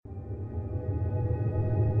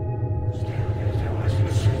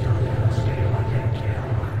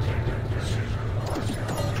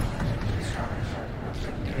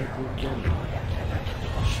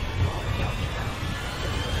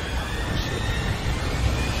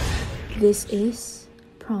This is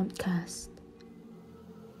Promptcast.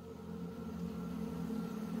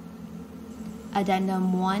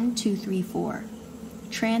 Addendum 1234.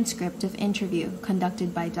 Transcript of interview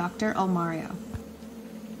conducted by Dr. Almario.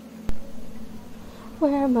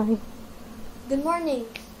 Where am I? Good morning,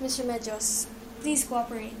 Mr. Medjos. Please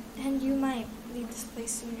cooperate, and you might leave this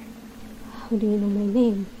place sooner. How do you know my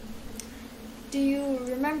name? Do you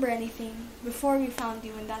remember anything before we found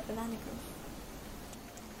you in that banana grove?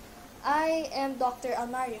 I am Dr.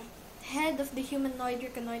 Almario, head of the Humanoid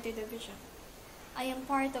Reconnoiter Division. I am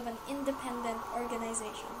part of an independent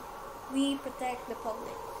organization. We protect the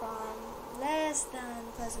public from less than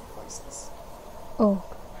pleasant forces. Oh,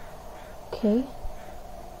 okay.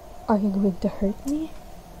 Are you going to hurt me?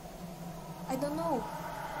 I don't know.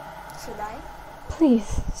 Should I?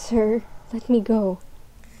 Please, sir, let me go.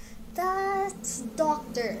 That's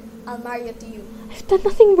Dr. Almario to you. I've done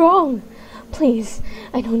nothing wrong. Please,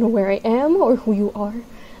 I don't know where I am or who you are.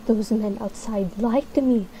 Those men outside lied to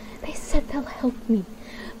me. They said they'll help me.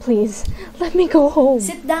 Please, let me go home.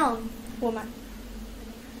 Sit down, woman.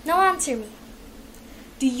 Now answer me.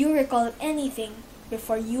 Do you recall anything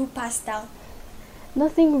before you passed out?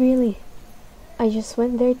 Nothing really. I just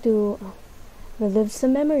went there to relive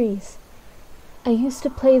some memories. I used to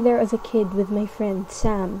play there as a kid with my friend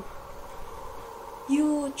Sam.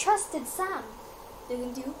 You trusted Sam,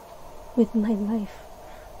 didn't you? With my life.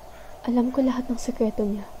 Alam ko lahat ng sekreto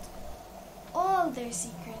niya. All their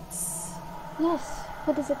secrets. Yes,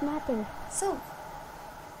 what does it matter? So,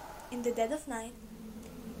 in the dead of night,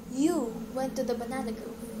 you went to the banana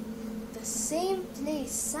grove, the same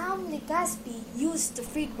place Sam Legaspi used to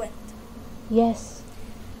frequent. Yes,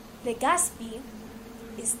 Legaspi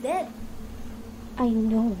is dead. I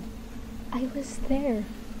know. I was there.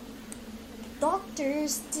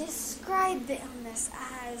 Doctors describe the illness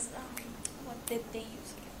as, what did they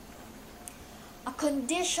use again? A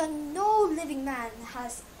condition no living man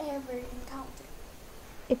has ever encountered.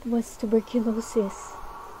 It was tuberculosis.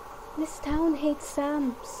 This town hates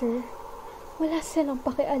Sam, sir. Wala silang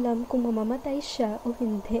pakialam kung mamamatay siya o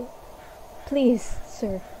hindi. Please,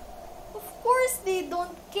 sir. Of course they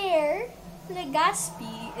don't care.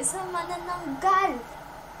 Legaspi is a manananggal.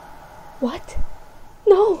 What?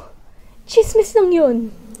 No! Chismis lang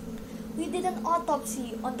yun. We did an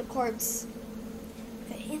autopsy on the corpse.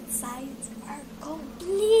 The insides are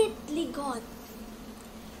completely gone.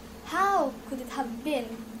 How could it have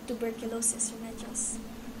been tuberculosis, Remedios?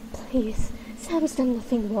 Please, Sam's done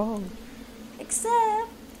nothing wrong. Except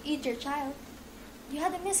eat your child. You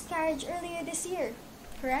had a miscarriage earlier this year,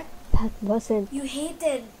 correct? That wasn't... You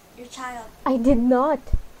hated your child. I did not.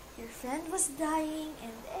 Your friend was dying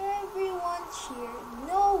and everyone cheered.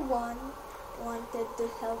 No one wanted to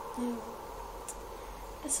help you.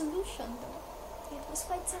 The solution, though, it was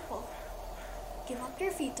quite simple. Give up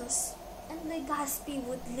your fetus and Legaspi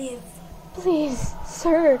would live. Please,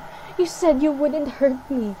 sir, you said you wouldn't hurt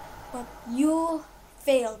me. But you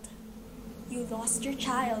failed. You lost your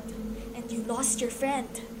child and you lost your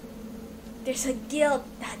friend. There's a guilt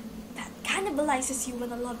that cannibalizes you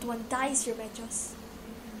when a loved one dies, Remedios.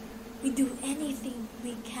 We do anything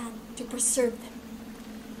we can to preserve them.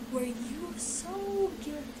 Were you so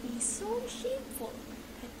guilty, so shameful,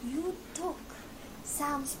 that you took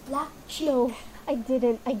Sam's black cheek? No, I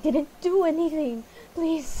didn't. I didn't do anything.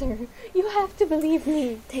 Please, sir, you have to believe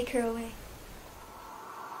me. Take her away.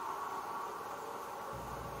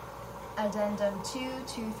 Addendum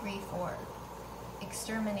 2234.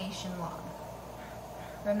 Extermination Log.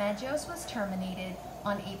 Remedios was terminated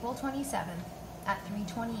on April 27th at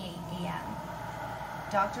 3:28 a.m.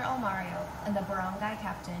 Dr. Almario and the barangay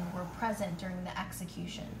captain were present during the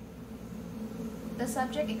execution. The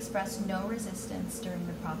subject expressed no resistance during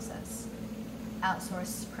the process.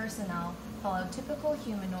 Outsourced personnel followed typical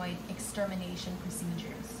humanoid extermination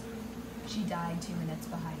procedures. She died 2 minutes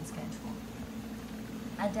behind schedule.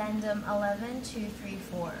 Addendum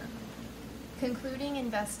 11234. Concluding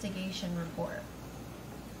investigation report.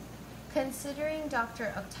 Considering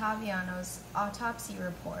Dr. Octaviano's autopsy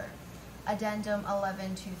report, Addendum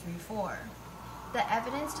 11234, the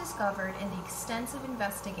evidence discovered in the extensive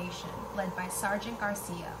investigation led by Sergeant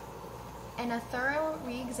Garcia, and a thorough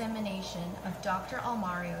re-examination of Dr.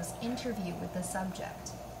 Almario's interview with the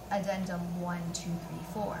subject, Addendum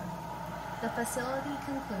 1234, the facility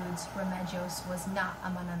concludes Remedios was not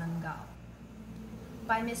a manananggal.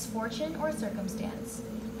 By misfortune or circumstance,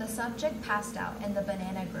 the subject passed out in the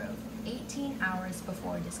banana grove 18 hours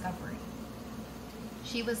before discovery.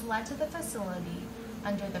 She was led to the facility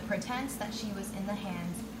under the pretense that she was in the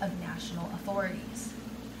hands of national authorities.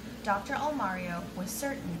 Dr. Almario was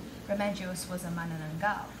certain Remedios was a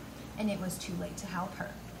manananggal and it was too late to help her.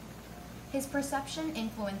 His perception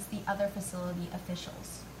influenced the other facility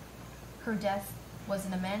officials. Her death was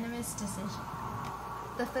an unanimous decision.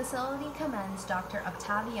 The facility commends Dr.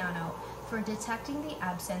 Octaviano for detecting the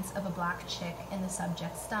absence of a black chick in the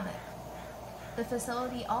subject's stomach. The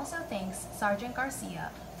facility also thanks Sergeant Garcia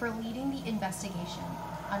for leading the investigation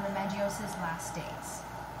on Remedios' last days.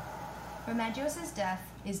 Remedios' death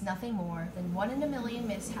is nothing more than 1 in a million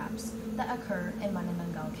mishaps that occur in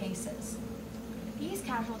Manananggal cases. These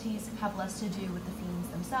casualties have less to do with the fiends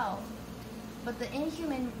themselves, but the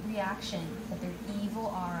inhuman reaction that their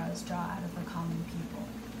evil auras draw out of the common people.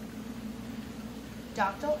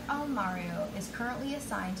 Dr. Almario is currently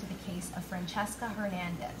assigned to the case of Francesca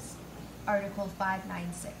Hernandez, Article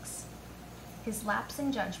 596. His lapse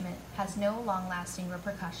in judgment has no long-lasting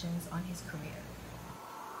repercussions on his career.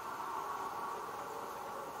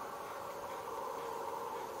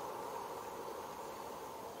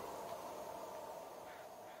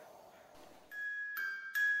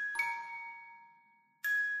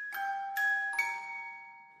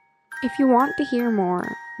 If you want to hear more,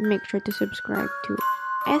 make sure to subscribe to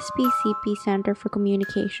SPCP Center for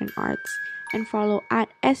Communication Arts and follow at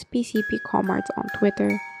SPCP Comarts on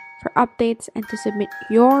Twitter for updates and to submit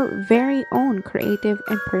your very own creative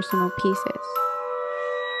and personal pieces.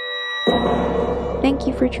 Thank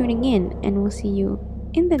you for tuning in, and we'll see you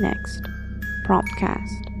in the next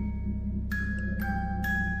Promptcast.